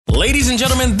Ladies and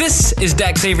gentlemen, this is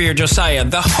Dak Xavier Josiah,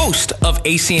 the host of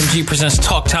A.C.M.G. Presents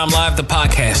Talk Time Live, the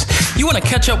podcast. You want to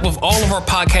catch up with all of our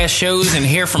podcast shows and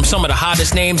hear from some of the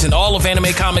hottest names in all of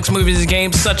anime, comics, movies, and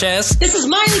games, such as... This is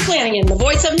Miley Flanagan, the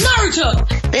voice of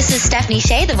Naruto. This is Stephanie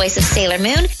Shea, the voice of Sailor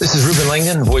Moon. This is Ruben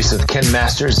Langdon, voice of Ken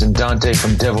Masters and Dante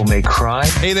from Devil May Cry.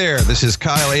 Hey there, this is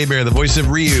Kyle Hebert, the voice of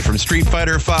Ryu from Street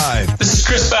Fighter V. This is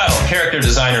Chris Battle, character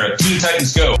designer of Teen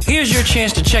Titans Go. Here's your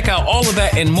chance to check out all of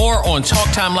that and more on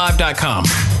TalkTimeLive.com.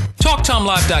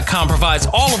 TalkTimeLive.com provides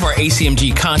all of our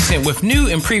A.C.M.G. content with new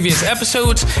and previous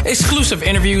episodes, exclusive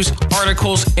interviews,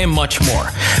 articles, and much more.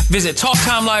 Visit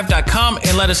TalkTimeLive.com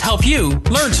and let us help you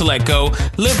learn to let go,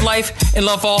 live life, and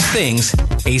love all things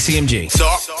A.C.M.G.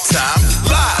 Talk Time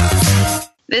Live.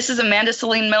 This is Amanda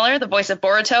Celine Miller, the voice of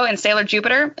Boruto and Sailor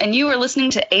Jupiter, and you are listening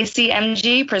to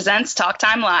A.C.M.G. Presents Talk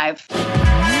Time Live.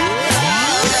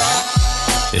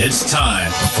 It's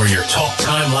time for your Talk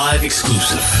Time Live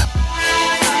exclusive.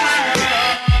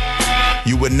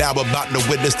 You are now about to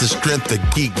witness the strength of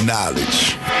geek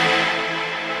knowledge.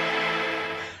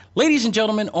 Ladies and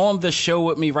gentlemen, on the show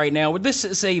with me right now, this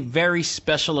is a very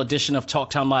special edition of Talk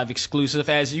Time Live exclusive.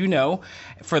 As you know,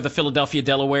 for the Philadelphia,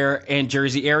 Delaware, and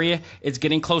Jersey area, it's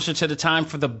getting closer to the time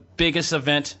for the biggest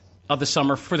event of the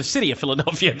summer for the city of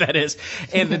Philadelphia, that is,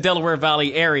 in the Delaware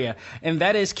Valley area. And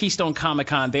that is Keystone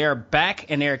Comic-Con. They are back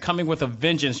and they are coming with a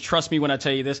vengeance. Trust me when I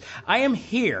tell you this. I am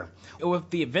here with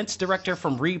the events director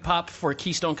from REEDPOP for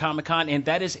Keystone Comic-Con, and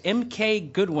that is M.K.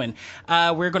 Goodwin.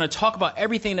 We're going to talk about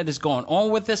everything that is going on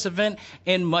with this event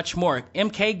and much more.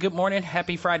 M.K., good morning.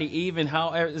 Happy Friday Eve, and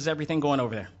how is everything going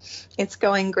over there? It's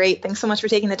going great. Thanks so much for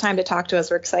taking the time to talk to us.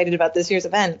 We're excited about this year's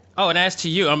event. Oh, and as to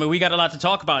you, I mean, we got a lot to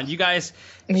talk about, and you guys...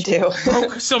 We do.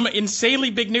 broke some insanely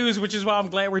big news, which is why I'm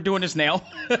glad we're doing this now.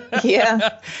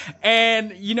 Yeah.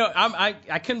 And, you know,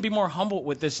 I couldn't be more humbled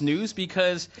with this news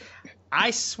because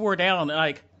I swore down,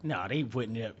 like, no, they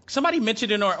wouldn't have. Somebody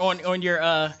mentioned it on your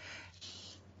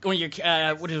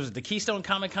what is it, the Keystone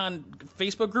Comic-Con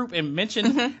Facebook group and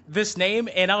mentioned this name,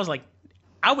 and I was like,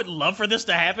 I would love for this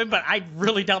to happen, but I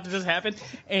really doubt that this happened.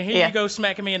 And here you go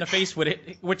smacking me in the face with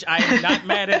it, which I am not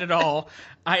mad at all.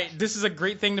 This is a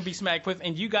great thing to be smacked with,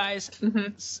 and you guys,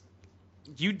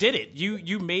 you did it.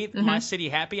 You made my city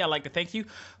happy. I'd like to thank you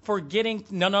for getting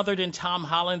none other than Tom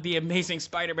Holland, the Amazing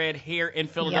Spider-Man, here in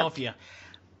Philadelphia.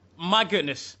 Yep. My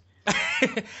goodness.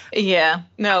 Yeah,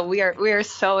 no, we are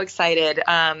so excited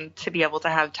to be able to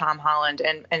have Tom Holland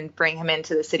and bring him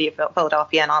into the city of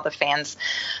Philadelphia and all the fans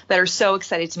that are so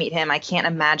excited to meet him. I can't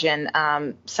imagine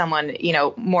someone, you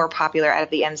know, more popular out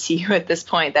of the MCU at this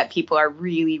point that people are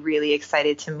really, really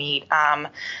excited to meet.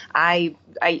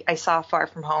 I saw Far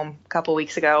From Home a couple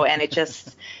weeks ago, and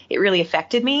it really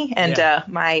affected me. And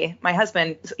my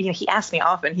husband, you know, he asks me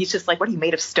often, he's just like, what are you,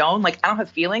 made of stone? Like, I don't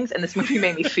have feelings, and this movie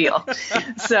made me feel.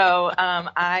 So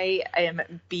I am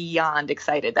beyond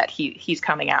excited that he's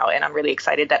coming out, and I'm really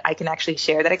excited that I can actually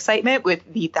share that excitement with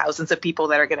the thousands of people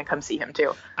that are going to come see him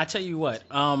too. I tell you what,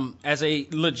 as a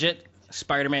legit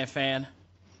Spider-Man fan,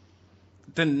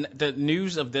 the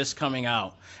news of this coming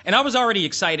out, and I was already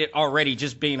excited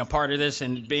just being a part of this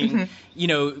and being, you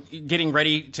know, getting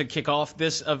ready to kick off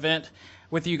this event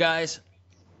with you guys.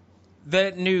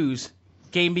 That news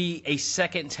gave me a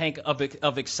second tank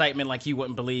of excitement like you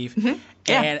wouldn't believe.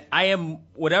 And I am,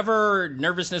 whatever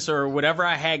nervousness or whatever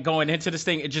I had going into this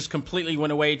thing, it just completely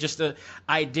went away. Just the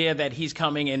idea that he's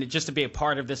coming and just to be a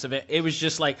part of this event, it was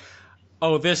just like,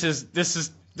 oh, this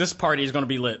party is going to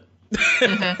be lit.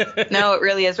 No, it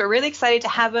really is. We're really excited to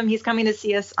have him. He's coming to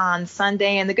see us on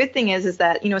Sunday. And the good thing is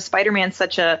that, you know, Spider-Man's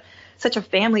such a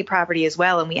family property as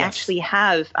well. And we actually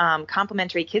have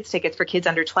complimentary kids tickets for kids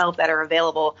under 12 that are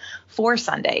available for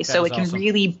Sunday. So it can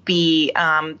really be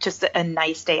just a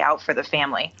nice day out for the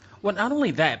family. Well, not only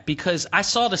that, because I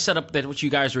saw the setup that what you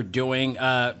guys are doing.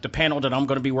 The panel that I'm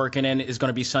going to be working in is going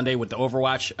to be Sunday with the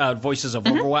Overwatch, Voices of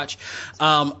Overwatch.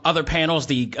 Other panels,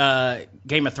 the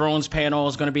Game of Thrones panel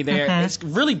is going to be there. It's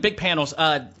really big panels.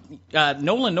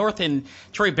 Nolan North and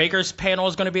Troy Baker's panel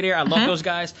is going to be there. I love those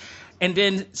guys. And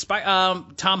then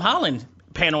Tom Holland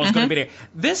panel is going to be there.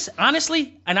 This,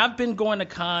 honestly, and I've been going to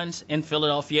cons in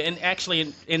Philadelphia and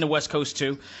actually in the West Coast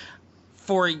too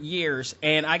for years.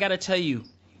 And I got to tell you,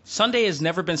 Sunday has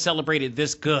never been celebrated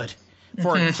this good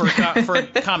for a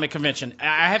comic convention.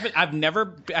 I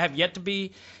have yet to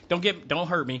be, don't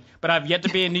hurt me, but I've yet to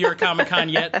be in New York Comic Con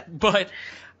yet. But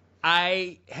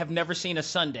I have never seen a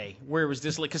Sunday where it was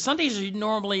this late. Because Sundays are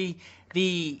normally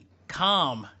the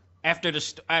calm after the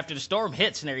storm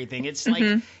hits and everything. It's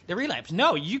like the relapse.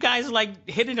 No, you guys are like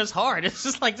hitting us hard. It's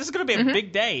just like this is going to be a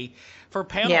big day for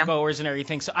panel goers and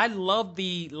everything. So I love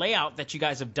the layout that you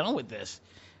guys have done with this.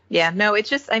 Yeah, no, it's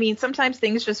just, I mean, sometimes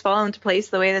things just fall into place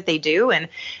the way that they do. And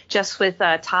just with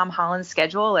Tom Holland's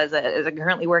schedule as a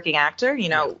currently working actor, you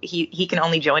know, he can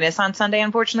only join us on Sunday,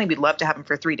 unfortunately. We'd love to have him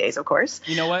for 3 days, of course.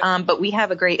 You know what? But we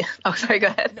have a great, oh, sorry, go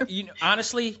ahead. You know,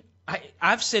 honestly,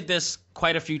 I've said this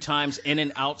quite a few times in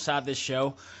and outside this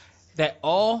show, that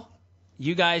all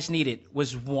you guys needed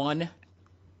was one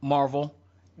Marvel,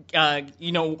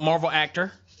 Marvel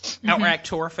actor, or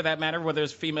actor for that matter, whether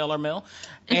it's female or male.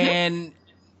 And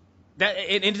that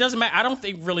it doesn't matter. I don't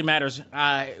think it really matters.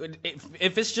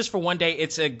 If it's just for one day,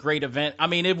 it's a great event. I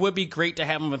mean, it would be great to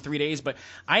have them in 3 days, but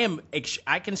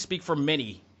I can speak for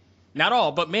many, not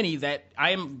all, but many, that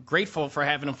I am grateful for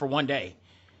having them for one day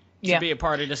to be a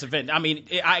part of this event. I mean,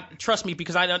 trust me,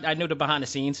 because I know the behind the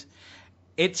scenes.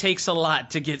 It takes a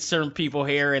lot to get certain people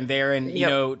here and there, and you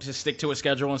know, to stick to a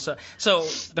schedule and stuff. So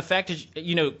the fact is,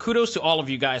 you know, kudos to all of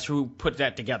you guys who put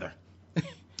that together.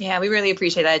 Yeah, we really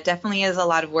appreciate that. It definitely is a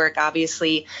lot of work.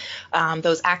 Obviously,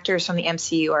 those actors from the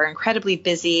MCU are incredibly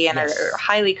busy and are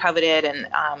highly coveted. And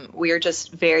we are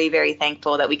just very, very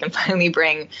thankful that we can finally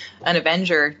bring an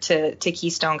Avenger to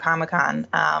Keystone Comic-Con.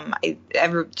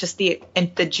 Just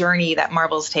the journey that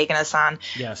Marvel's taken us on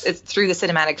it's through the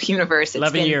cinematic universe.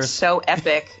 It's been so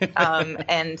epic.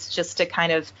 And just to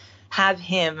kind of have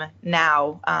him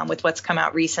now with what's come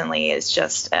out recently is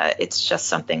just it's just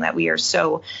something that we are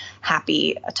so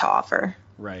happy to offer.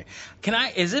 Right.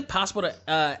 Is it possible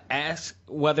to ask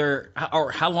whether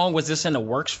or how long was this in the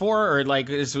works for, or like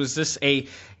was this he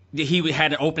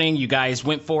had an opening, you guys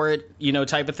went for it, you know,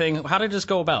 type of thing? How did this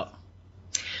go about?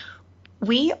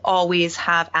 We always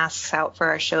have asks out for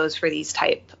our shows for these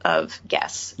type of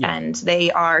guests, and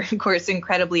they are, of course,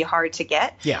 incredibly hard to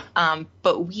get. Yeah.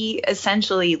 But we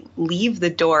essentially leave the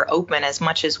door open as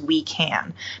much as we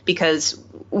can, because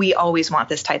we always want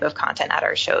this type of content at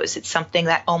our shows. It's something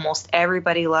that almost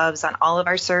everybody loves on all of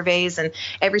our surveys, and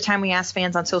every time we ask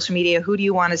fans on social media, who do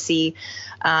you want to see?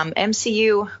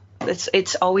 MCU.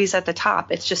 It's always at the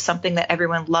top. It's just something that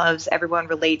everyone loves, everyone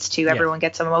relates to, everyone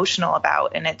gets emotional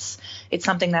about, and it's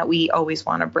something that we always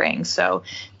want to bring. So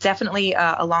definitely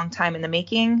a long time in the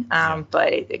making,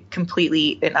 but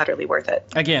completely and utterly worth it.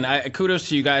 Again, kudos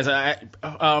to you guys.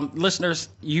 Listeners,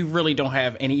 you really don't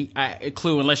have any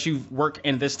clue unless you work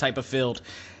in this type of field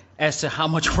as to how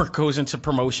much work goes into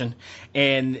promotion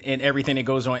and everything that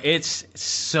goes on.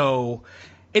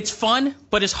 It's fun,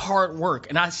 but it's hard work.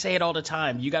 And I say it all the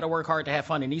time. You got to work hard to have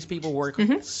fun. And these people work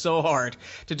so hard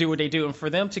to do what they do. And for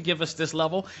them to give us this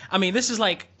level, I mean, this is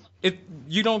like, if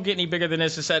you don't get any bigger than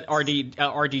this, it's at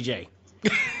RDJ,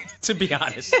 to be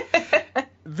honest.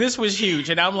 This was huge.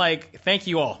 And I'm like, thank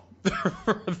you all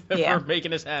for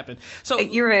making this happen. So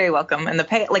you're very welcome. And the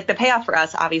payoff for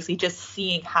us, obviously, just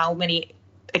seeing how many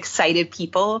excited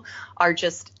people are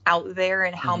just out there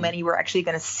and how many we're actually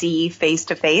going to see face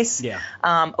to face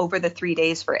over the 3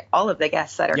 days for all of the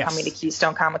guests that are coming to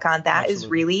Keystone Comic-Con. That is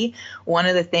really one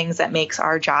of the things that makes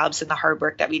our jobs and the hard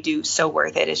work that we do so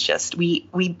worth it. It's just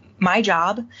my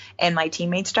job and my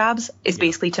teammates' jobs is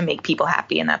basically to make people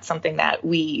happy, and that's something that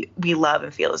we love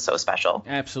and feel is so special.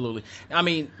 Absolutely. I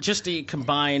mean, just the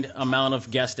combined amount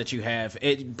of guests that you have,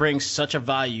 it brings such a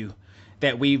value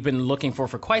that we've been looking for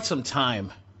quite some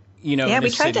time. You know, we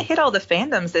tried to hit all the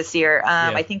fandoms this year.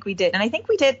 I think we did. And I think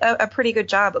we did a pretty good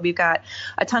job. We've got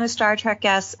a ton of Star Trek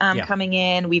guests coming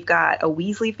in. We've got a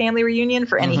Weasley family reunion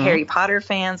for any Harry Potter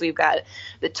fans. We've got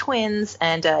the twins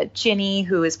and Ginny,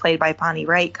 who is played by Bonnie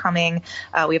Wright, coming.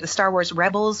 We have the Star Wars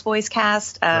Rebels voice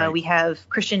cast. We have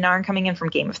Christian Narn coming in from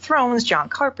Game of Thrones. John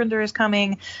Carpenter is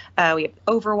coming. We have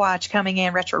Overwatch coming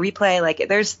in, Retro Replay. Like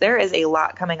there is a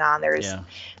lot coming on.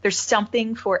 There's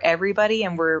something for everybody,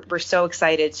 and we're so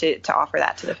excited to offer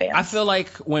that to the fans. I feel like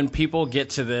when people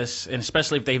get to this, and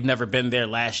especially if they've never been there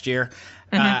last year,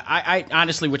 I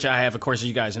honestly, which I have, of course, as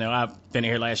you guys know, I've been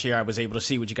here last year. I was able to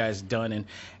see what you guys have done, and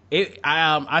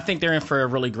I think they're in for a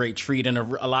really great treat and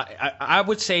a lot. I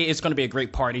would say it's going to be a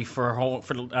great party for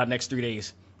the next 3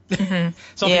 days. It's going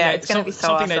to be so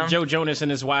something awesome. that Joe Jonas and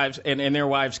his wives and their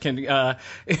wives can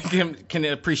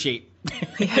appreciate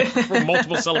for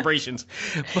multiple celebrations.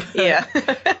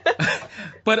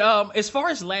 But as far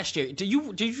as last year, did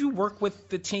you work with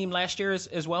the team last year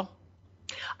as well?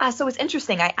 So it's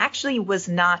interesting. I actually was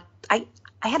not. I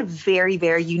had a very,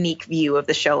 very unique view of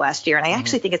the show last year, and I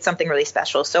actually think it's something really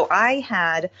special. So I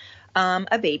had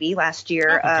a baby last year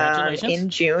in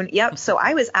June. Yep. So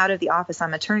I was out of the office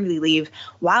on maternity leave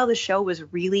while the show was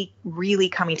really, really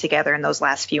coming together in those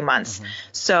last few months.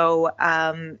 So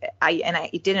I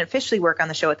didn't officially work on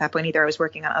the show at that point either. I was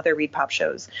working on other REEDPOP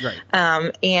shows. Right.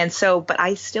 But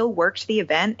I still worked the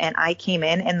event, and I came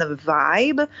in, and the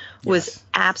vibe was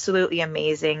absolutely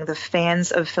amazing. The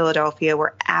fans of Philadelphia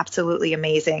were absolutely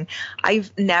amazing.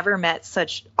 I've never met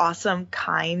such awesome,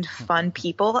 kind, fun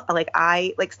people.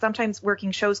 Like sometimes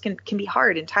working shows can be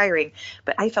hard and tiring,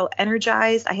 but I felt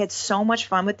energized. I had so much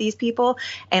fun with these people,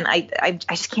 and I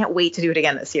just can't wait to do it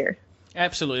again this year.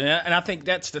 Absolutely, and I think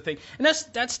that's the thing, and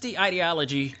that's the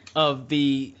ideology of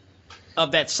the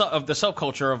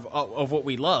subculture of what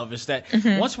we love, is that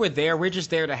once we're there, we're just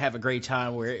there to have a great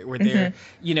time. We're there,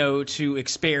 to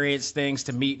experience things,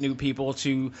 to meet new people,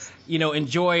 to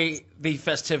enjoy the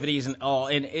festivities and all.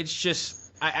 And it's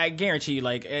just, I guarantee you,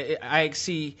 like, I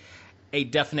see a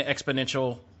definite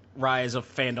exponential rise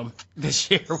of fandom this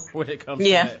year when it comes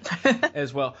to that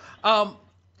as well.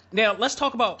 Now let's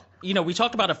talk about, we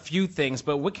talked about a few things,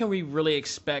 but what can we really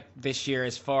expect this year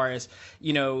as far as,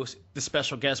 the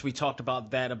special guests? We talked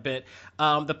about that a bit.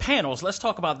 The panels, let's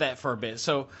talk about that for a bit.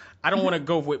 So I don't want to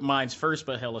go with mine first,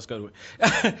 but hell, let's go to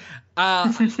it.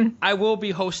 I will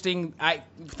be hosting,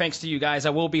 thanks to you guys, I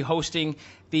will be hosting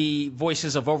the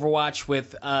Voices of Overwatch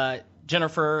with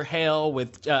Jennifer Hale,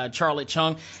 with Charlotte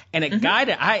Chung, and a guy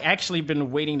that I actually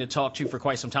been waiting to talk to for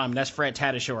quite some time, and that's Fred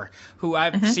Tatasciore, who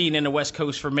I've seen in the West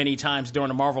Coast for many times during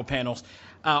the Marvel panels.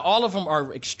 All of them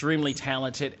are extremely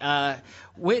talented.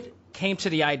 What came to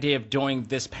the idea of doing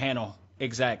this panel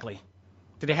exactly?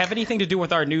 Did it have anything to do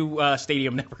with our new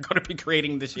stadium that we're going to be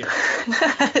creating this year?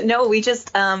 No, we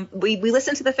just we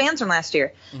listened to the fans from last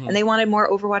year, and they wanted more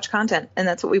Overwatch content, and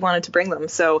that's what we wanted to bring them.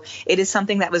 So it is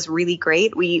something that was really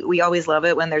great. We always love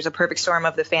it when there's a perfect storm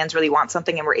of the fans really want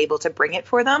something and we're able to bring it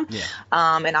for them. Yeah.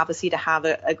 And obviously to have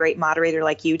a great moderator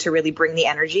like you to really bring the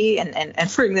energy and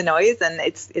bring the noise, and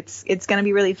it's going to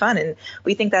be really fun. And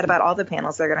we think that about all the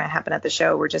panels that are going to happen at the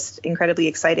show. We're just incredibly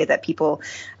excited that people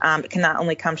can not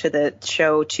only come to the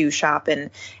show to shop and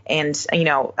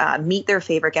meet their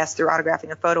favorite guests through autographing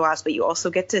and photo ops, but you also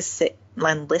get to sit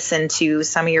and listen to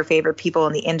some of your favorite people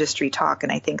in the industry talk,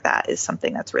 and I think that is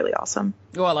something that's really awesome.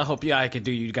 Well, I hope I could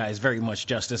do you guys very much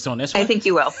justice on this one. I think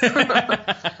you will.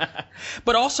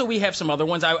 But also we have some other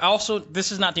ones.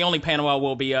 This is not the only panel I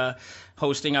will be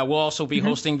hosting. I will also be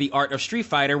hosting the Art of Street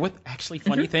Fighter with, actually,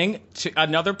 funny thing, to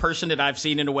another person that I've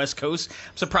seen in the West Coast.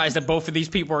 I'm surprised that both of these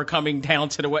people are coming down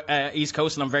to the East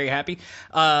Coast, and I'm very happy.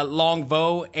 Long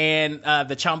Vo and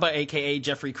the Chamba, a.k.a.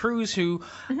 Jeffrey Cruz, who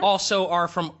also are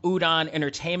from Udon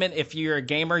Entertainment. If you're a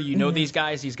gamer, you know these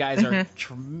guys. These guys are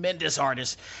tremendous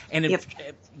artists and have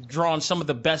drawn some of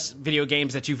the best video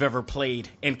games that you've ever played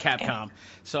in Capcom.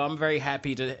 So I'm very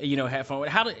happy to, have fun with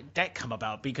it. How did that come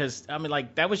about? Because, I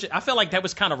feel like that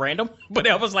was kind of random, but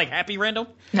that was like happy random.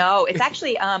 No, it's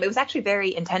actually, it was actually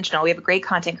very intentional. We have a great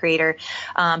content creator.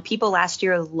 People last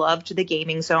year loved the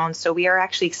gaming zone. So we are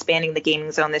actually expanding the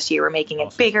gaming zone this year. We're making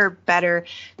it bigger, better,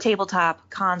 tabletop,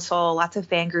 console, lots of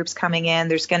fan groups coming in.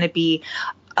 There's going to be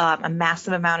a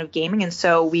massive amount of gaming, and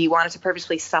so we wanted to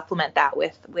purposely supplement that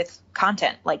with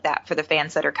content like that for the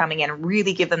fans that are coming in and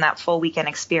really give them that full weekend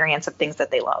experience of things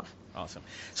that they love. Awesome.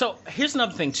 So here's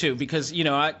another thing too, because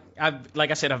I've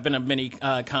like I said, I've been to many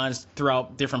cons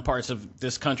throughout different parts of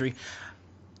this country.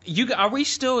 Are we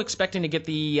still expecting to get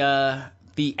the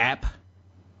app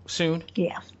soon?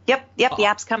 Yeah. Yep. The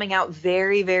app's coming out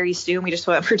very, very soon. We're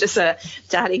just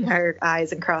dotting our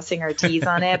I's and crossing our T's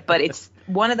on it, but it's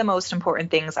one of the most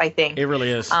important things, I think. It really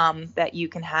is. That you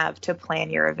can have to plan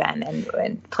your event,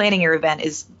 and planning your event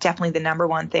is definitely the number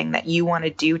one thing that you want to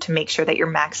do to make sure that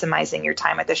you're maximizing your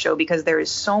time at the show, because there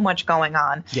is so much going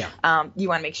on. Yeah. You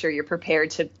want to make sure you're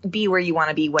prepared to be where you want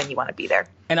to be when you want to be there.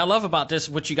 And I love about this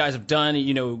what you guys have done.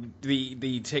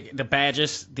 The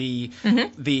badges, the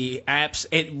apps.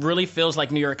 It really feels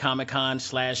like New York Comic-Con /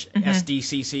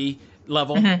 SDCC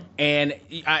level. And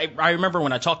I remember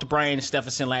when I talked to Brian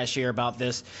Stephenson last year about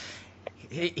this,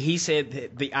 he said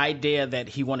that the idea that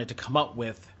he wanted to come up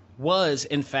with was,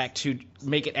 in fact, to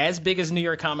make it as big as New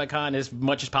York Comic-Con as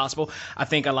much as possible. I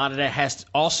think a lot of that has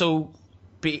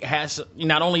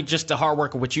not only just the hard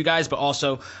work with you guys, but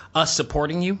also us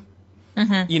supporting you.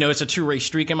 It's a two-way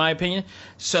streak, in my opinion.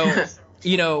 So,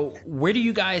 where do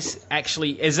you guys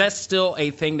actually, is that still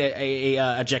a thing, that a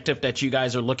objective that you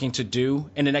guys are looking to do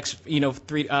in the next,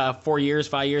 4 years,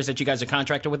 5 years that you guys are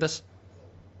contracted with us?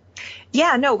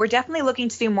 Yeah, no, we're definitely looking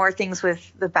to do more things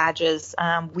with the badges.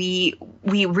 We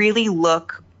really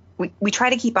look, we try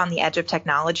to keep on the edge of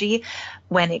technology,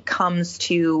 when it comes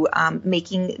to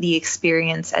making the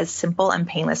experience as simple and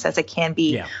painless as it can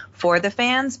be for the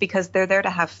fans, because they're there to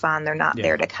have fun. They're not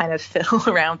there to kind of fiddle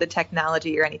around the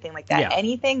technology or anything like that.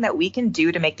 Anything that we can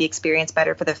do to make the experience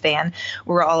better for the fan,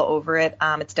 we're all over it.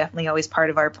 It's definitely always part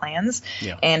of our plans.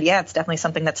 And it's definitely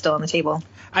something that's still on the table.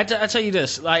 I tell you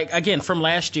this, like, again, from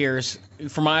my experience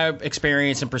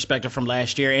and perspective from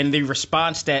last year and the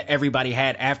response that everybody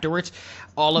had afterwards,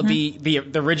 all of the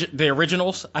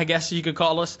originals, I guess you could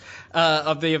call us,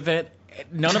 of the event,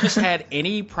 none of us had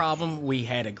any problem. We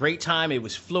had a great time. It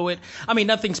was fluid. I mean,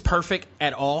 nothing's perfect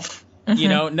at all. You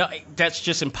know, no, that's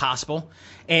just impossible.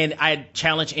 And I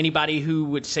challenge anybody who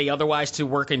would say otherwise to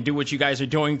work and do what you guys are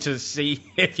doing to see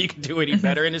if you can do any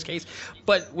better in this case.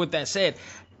 But with that said,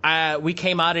 we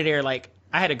came out of there like,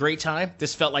 I had a great time.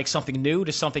 This felt like something new,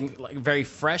 just something like very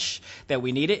fresh that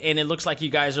we needed. And it looks like you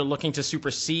guys are looking to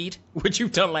supersede what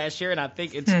you've done last year. And I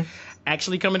think it's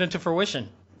actually coming into fruition.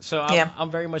 So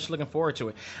I'm very much looking forward to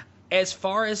it. As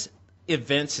far as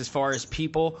events, as far as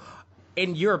people,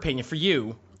 in your opinion, for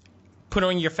you, put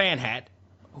on your fan hat,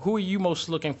 who are you most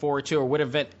looking forward to, or what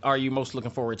event are you most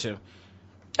looking forward to?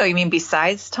 Oh, you mean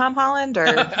besides Tom Holland, or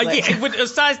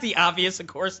besides the obvious, of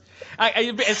course.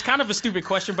 It's kind of a stupid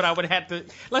question, but I would have to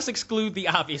let's exclude the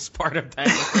obvious part of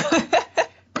that.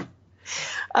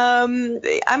 I'm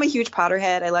a huge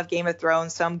Potterhead. I love Game of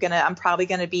Thrones, so I'm probably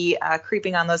gonna be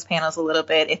creeping on those panels a little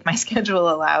bit if my schedule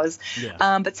allows.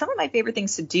 But some of my favorite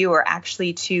things to do are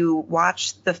actually to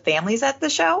watch the families at the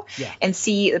show and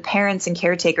see the parents and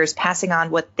caretakers passing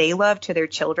on what they love to their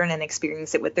children and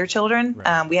experience it with their children.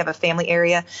 We have a family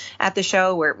area at the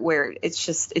show where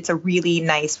it's a really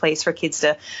nice place for kids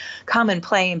to come and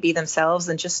play and be themselves,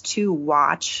 and just to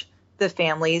watch the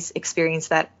families experience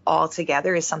that all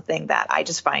together is something that I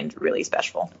just find really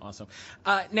special. Awesome.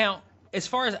 Now, as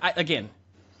far as again,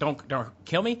 don't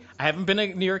kill me. I haven't been to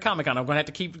New York Comic-Con. I'm going to have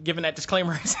to keep giving that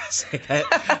disclaimer as I say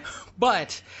that.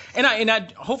 But I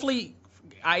hopefully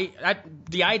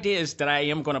the idea is that I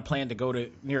am going to plan to go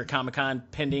to New York Comic-Con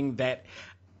pending that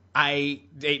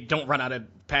they don't run out of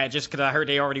pages, because I heard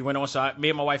they already went on. So me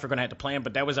and my wife are going to have to plan.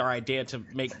 But that was our idea, to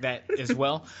make that as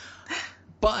well.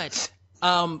 But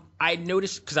I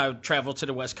noticed, because I traveled to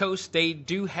the West Coast, they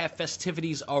do have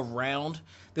festivities around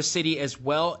the city as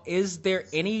well. Is there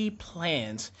any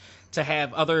plans to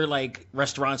have other like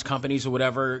restaurants, companies, or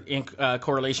whatever in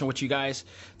correlation with you guys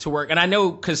to work? And I know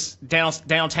because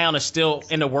downtown is still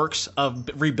in the works of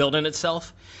rebuilding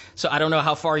itself. So I don't know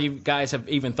how far you guys have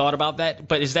even thought about that.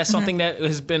 But is that something that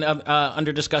has been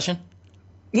under discussion?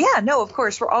 Yeah, no, of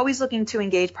course. We're always looking to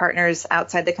engage partners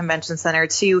outside the convention center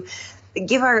to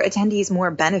give our attendees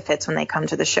more benefits when they come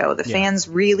to the show. The fans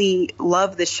really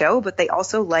love the show, but they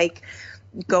also like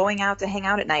going out to hang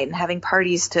out at night and having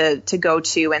parties to go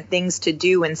to and things to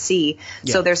do and see.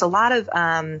 So there's a lot of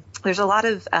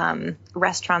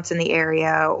restaurants in the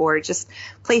area, or just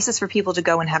places for people to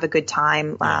go and have a good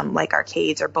time, like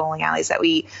arcades or bowling alleys, that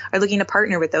we are looking to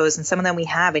partner with those. And some of them we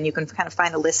have, and you can kind of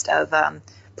find a list of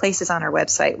places on our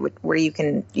website where you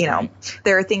can,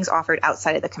 there are things offered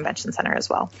outside of the convention center as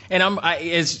well. And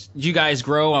as you guys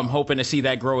grow, I'm hoping to see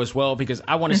that grow as well, because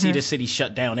I want to see the city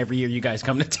shut down every year you guys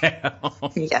come to town.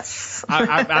 Yes.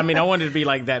 I mean, I wanted to be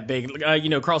like that big.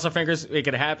 Cross our fingers, it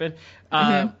could happen.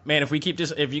 Man,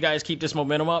 if you guys keep this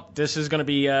momentum up, this is going to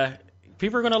be.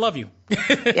 People are going to love you.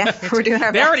 Yeah, we're doing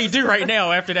our best. They already do right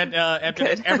now after that. After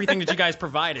everything that you guys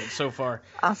provided so far.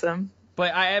 Awesome.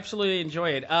 But I absolutely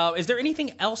enjoy it. Is there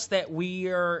anything else that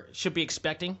we should be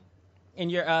expecting in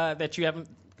your that you haven't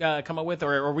come up with,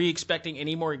 or are we expecting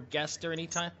any more guests or any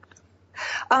time?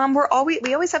 We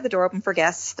always have the door open for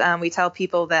guests. We tell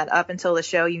people that up until the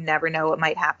show, you never know what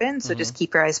might happen. So just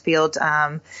keep your eyes peeled.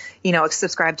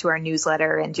 Subscribe to our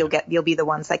newsletter, and you'll be the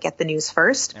ones that get the news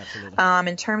first. Absolutely.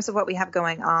 In terms of what we have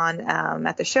going on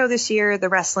at the show this year, the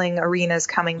wrestling arena is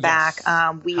coming back.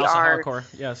 House of Hardcore.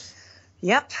 Yes.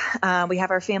 Yep. We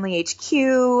have our Family HQ.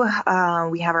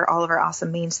 We have all of our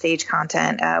awesome main stage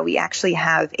content. We actually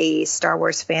have a Star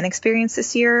Wars fan experience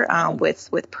this year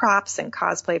with props and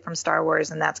cosplay from Star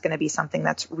Wars, and that's going to be something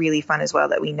that's really fun as well,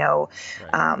 that we know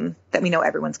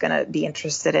everyone's going to be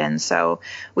interested in. So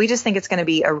we just think it's going to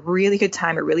be a really good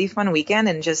time, a really fun weekend,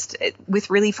 and just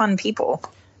with really fun people.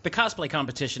 The cosplay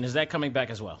competition, is that coming back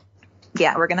as well?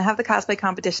 Yeah, we're going to have the cosplay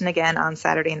competition again on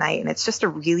Saturday night, and it's just a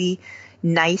really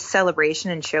nice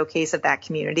celebration and showcase of that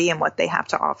community and what they have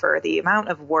to offer. The amount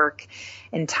of work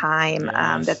and time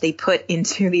that they put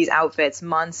into these outfits,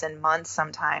 months and months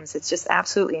sometimes, it's just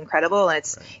absolutely incredible, and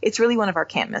it's really one of our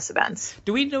can't miss events.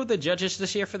 Do we know the judges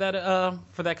this year for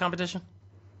that competition?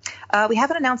 We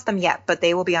haven't announced them yet, but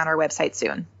they will be on our website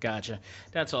soon. Gotcha.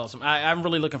 That's awesome. I'm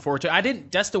really looking forward to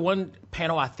it. That's the one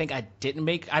panel I think I didn't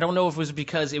make. I don't know if it was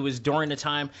because it was during the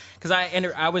time, because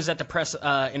I was at the press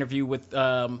interview with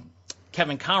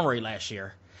Kevin Conroy last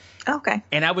year. Okay.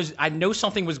 And I know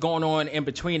something was going on in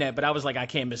between that, but I was like, I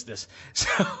can't miss this.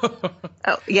 So.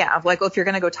 Oh yeah, like, well, if you're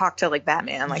gonna go talk to like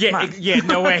Batman, like, come on. Yeah,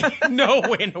 no way, no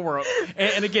way in the world.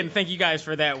 And again, thank you guys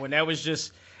for that one. That was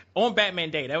just on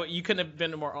Batman Day. You couldn't have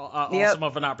been more awesome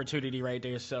of an opportunity right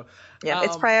there. So yeah,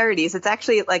 it's priorities. It's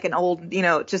actually like an old,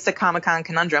 just a Comic-Con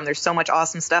conundrum. There's so much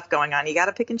awesome stuff going on. You got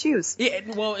to pick and choose. Yeah,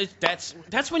 well,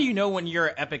 that's when you know when you're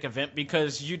an epic event,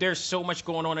 because there's so much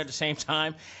going on at the same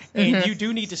time, and you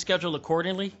do need to schedule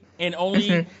accordingly. And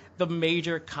only the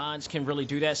major cons can really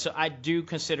do that. So I do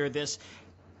consider this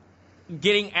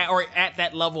getting at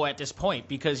that level at this point,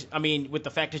 because I mean, with the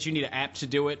fact that you need an app to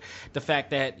do it, the fact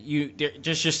that you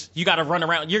got to run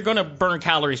around, you're gonna burn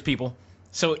calories, people.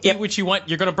 So eat what you want,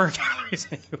 you're gonna burn calories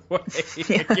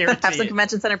anyway. Have some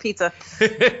convention center pizza.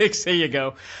 There you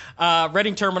go.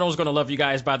 Reading Terminal is gonna love you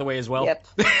guys, by the way, as well. Yep,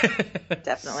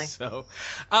 definitely. So,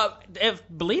 I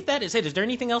believe that is it. Is there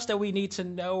anything else that we need to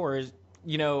know or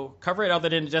cover it other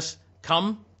than just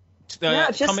come?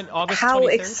 Just come in August how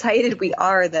 23rd? Excited we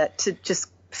are to just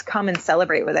come and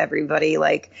celebrate with everybody.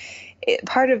 Like,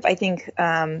 part of, I think,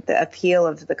 the appeal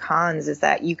of the cons is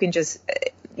that you can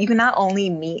not only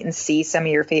meet and see some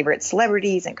of your favorite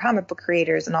celebrities and comic book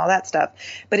creators and all that stuff,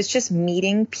 but it's just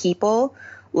meeting people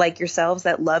like yourselves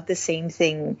that love the same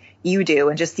thing you do,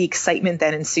 and just the excitement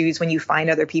that ensues when you find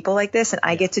other people like this. And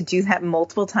I get to do that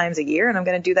multiple times a year, and I'm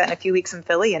going to do that in a few weeks in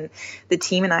Philly, and the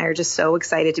team and I are just so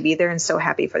excited to be there and so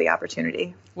happy for the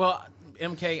opportunity. Well,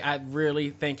 MK, I really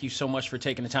thank you so much for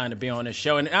taking the time to be on this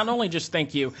show. And not only just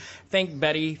thank you, thank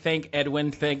Betty, thank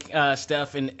Edwin, thank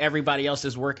Steph, and everybody else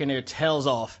that's working their tails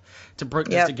off to put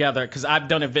this together, because I've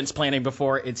done events planning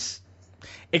before. It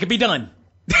could be done.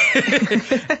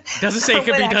 Doesn't say it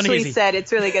could be done easy. Said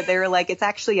it's really good. They were like, it's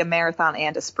actually a marathon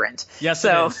and a sprint. Yes,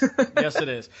 it is. Yes, it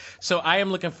is. So I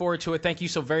am looking forward to it. Thank you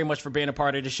so very much for being a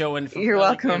part of the show, and you're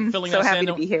welcome. And filling so us happy in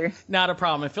to be here. Not a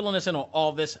problem. And filling us in on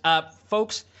all this,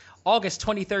 folks. August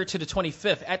 23rd to the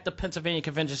 25th at the Pennsylvania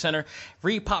Convention Center.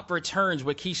 REEDPOP returns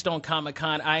with Keystone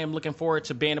Comic-Con. I am looking forward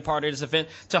to being a part of this event,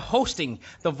 to hosting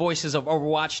the voices of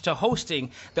Overwatch, to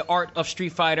hosting the art of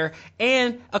Street Fighter,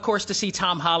 and, of course, to see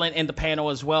Tom Holland in the panel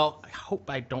as well. I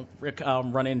hope I don't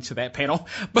run into that panel,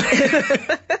 but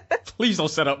please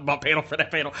don't set up my panel for that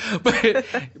panel. But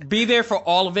be there for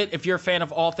all of it. If you're a fan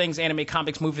of all things anime,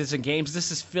 comics, movies, and games,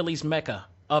 this is Philly's mecca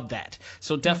of that.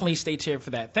 So definitely stay tuned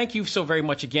for that. Thank you so very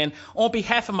much again. On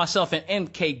behalf of myself and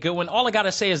M.K. Goodwin, all I got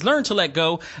to say is learn to let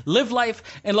go, live life,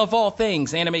 and love all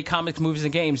things anime, comics, movies,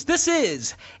 and games. This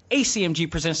is A.C.M.G.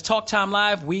 Presents Talk Time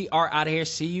Live. We are out of here.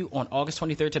 See you on August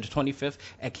 23rd to the 25th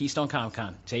at Keystone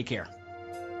Comic-Con. Take care.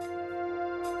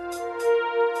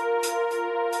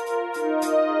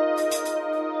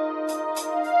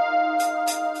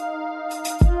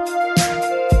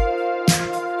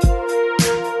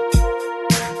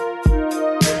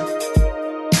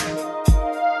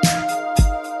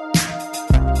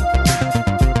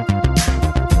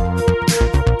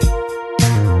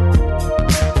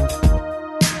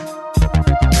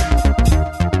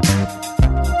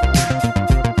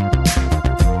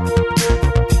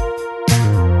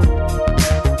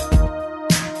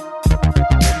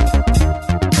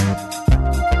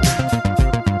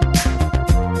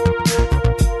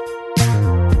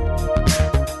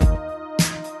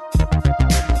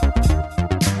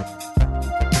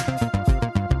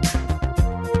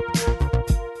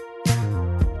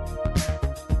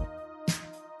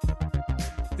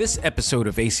 This episode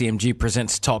of A.C.M.G.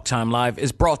 Presents Talk Time Live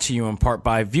is brought to you in part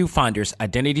by Viewfinder's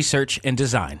Identity Search and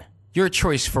Design. Your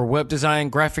choice for web design,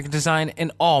 graphic design,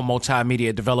 and all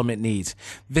multimedia development needs.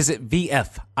 Visit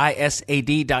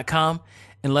VFISAD.com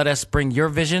and let us bring your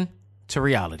vision to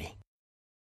reality.